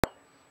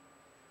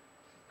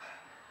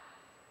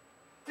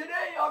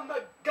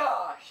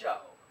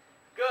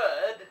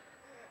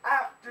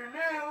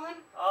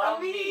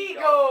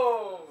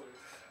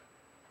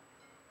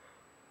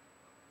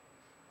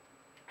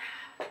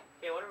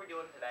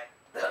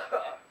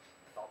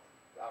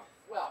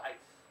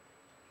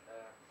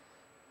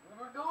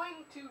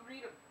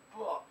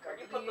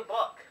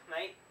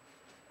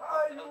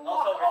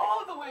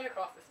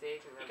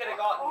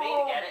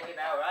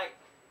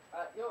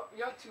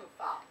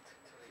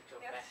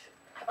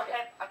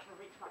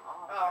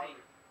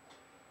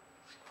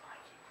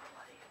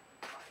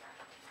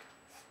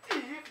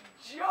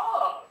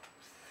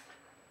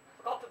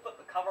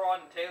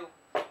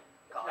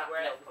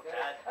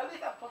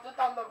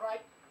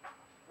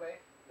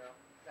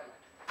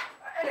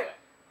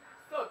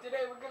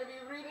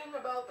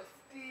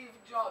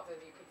Jobs,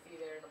 as you can see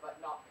there, but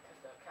not because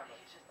the camera.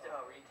 You just do a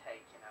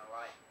retake, you know,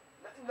 right?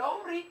 No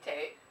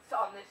retakes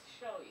on this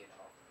show, you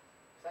know.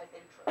 Besides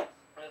intros.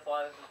 That's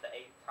why this is the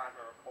 8th time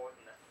we're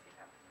recording this, you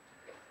know.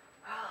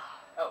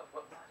 Oh,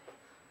 whoops.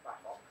 My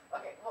fault.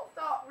 Okay, well,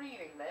 start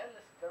reading then.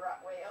 This is the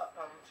right way up,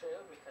 I'm sure,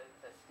 because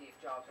it's Steve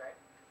Jobs, right?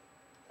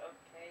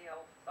 Okay,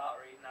 I'll start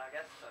reading, I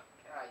guess.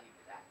 Okay. You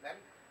do that then.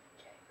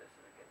 Okay, this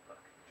is a good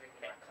book.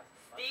 Drinking Okay. my custom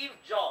Steve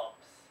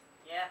Jobs.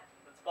 Yeah,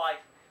 that's by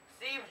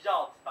Steve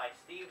Jobs by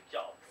Steve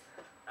Jobs.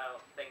 I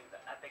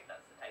think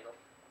that's the title.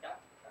 Yeah.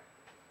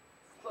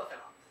 Close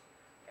enough.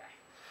 Okay.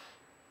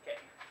 Okay.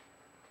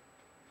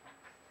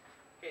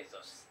 Okay, so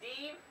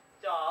Steve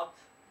Jobs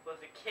was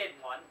a kid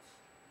once,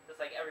 just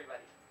like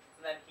everybody.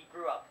 And then he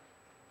grew up.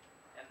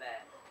 And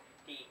then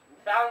he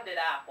founded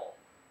Apple.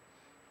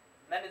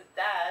 And then his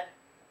dad,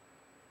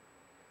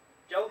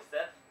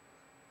 Joseph,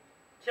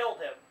 killed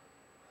him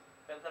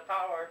with the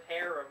power of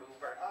hair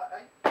remover.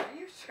 Are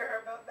you sure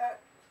about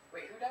that?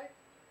 Wait, who died?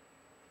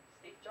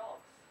 Steve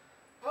Jobs.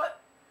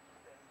 But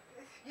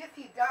yes,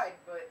 he died,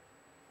 but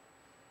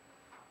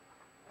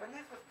when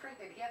this was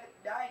printed, he hasn't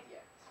died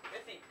yet.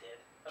 Yes, he did.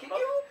 Can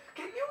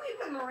you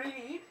even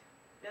read?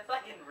 Yes,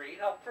 I can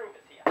read. I'll prove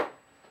it to you.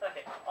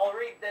 Okay, I'll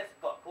read this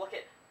book. Look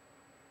at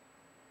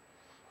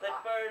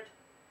Clifford.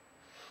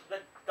 The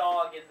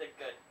dog is a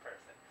good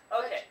person.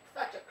 Okay.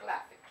 Such a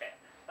classic. Okay,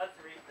 let's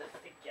read this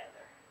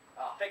together.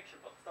 Picture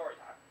book, story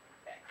time.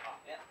 Okay.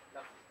 Yeah.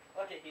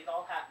 Okay, he's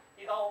all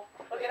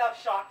look at how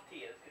shocked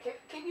he is.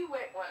 Can you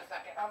wait 1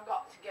 second? I've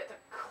got to get a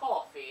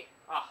coffee.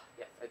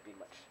 Yes, I'd be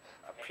much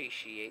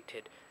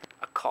appreciated.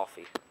 A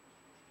coffee.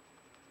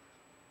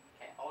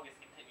 Okay, I'll just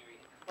continue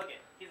reading. Look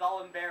at, he's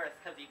all embarrassed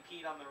because he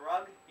peed on the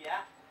rug.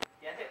 Yeah?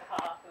 Get it?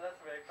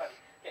 That's very funny.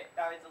 Okay,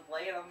 now he's just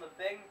laying on the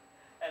thing,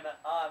 and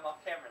I'm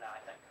off camera now,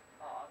 I think.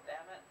 Aw,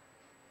 damn it.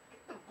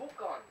 Get the book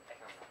on.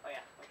 Oh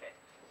yeah, okay.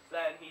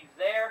 So then he's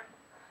there,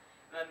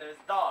 and then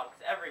there's dogs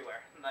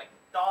everywhere. And like,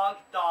 dog,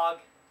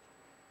 dog,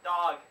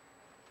 dog.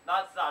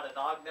 That's not a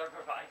dog,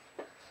 never mind.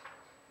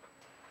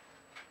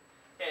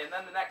 Okay, and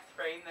then the next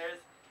frame,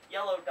 there's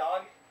yellow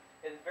dog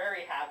is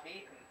very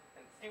happy,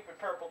 and stupid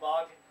purple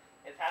dog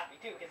is happy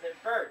too, because they're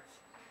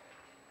birds.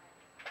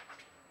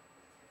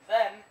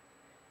 Then,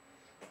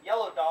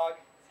 yellow dog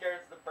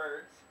scares the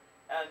birds,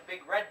 and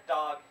big red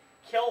dog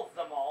kills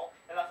them all,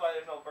 and that's why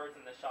there's no birds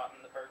in the shot,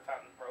 and the bird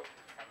fountain broke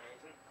for some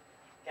reason.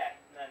 Okay,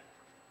 and then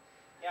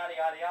yada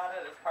yada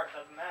yada, this part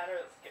doesn't matter,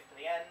 let's skip to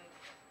the end.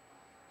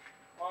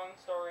 Long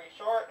story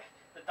short,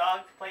 the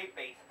dogs play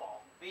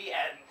baseball. The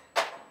end.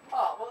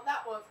 Oh, well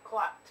that was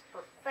quite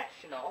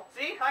professional.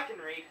 See, I can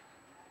read.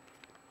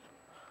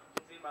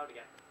 Zoom out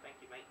again. Thank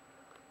you, mate.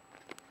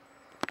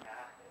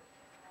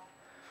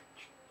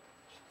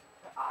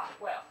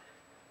 Well,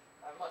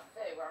 I must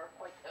say we're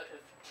quite out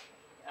of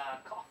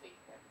coffee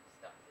and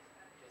stuff.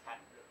 Just had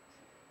bloods.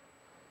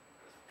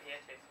 This beer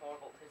tastes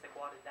horrible. Tastes like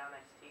watered down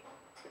iced tea.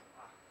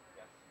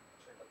 Yeah,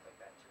 sure looks like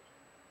that too.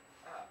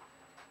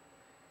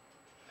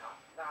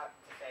 Not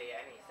to say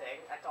anything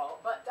at all,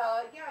 but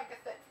yeah, I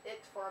guess that's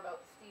it for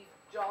about Steve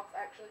Jobs.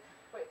 Actually,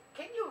 wait,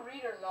 can you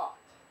read or not?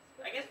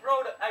 I just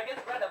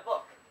read a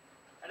book.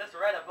 I just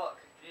read a book.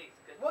 Jeez,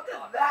 good What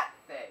God. does that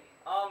say?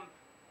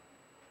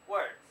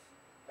 Words.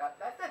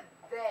 That's a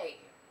they.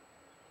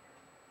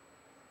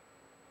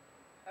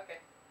 Okay.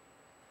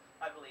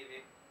 I believe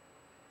you.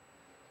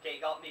 Okay,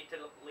 you got me to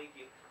believe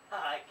you.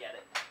 I get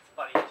it. It's a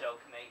funny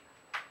joke, mate.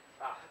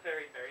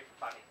 Very, very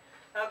funny.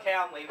 Okay,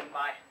 I'm leaving.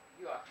 Bye.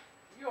 You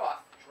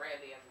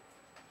Australian.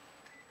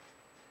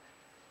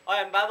 Oh,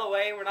 and by the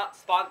way, we're not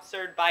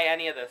sponsored by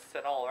any of this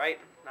at all, right?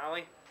 Are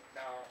we?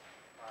 No,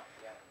 not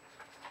yet.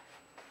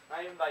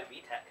 Not even by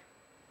VTech.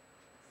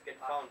 It's a good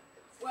phone.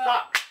 It Well,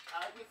 sucks.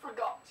 You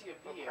forgot to be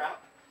Oh, here.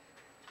 crap.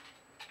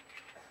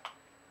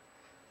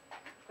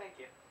 Thank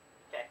you.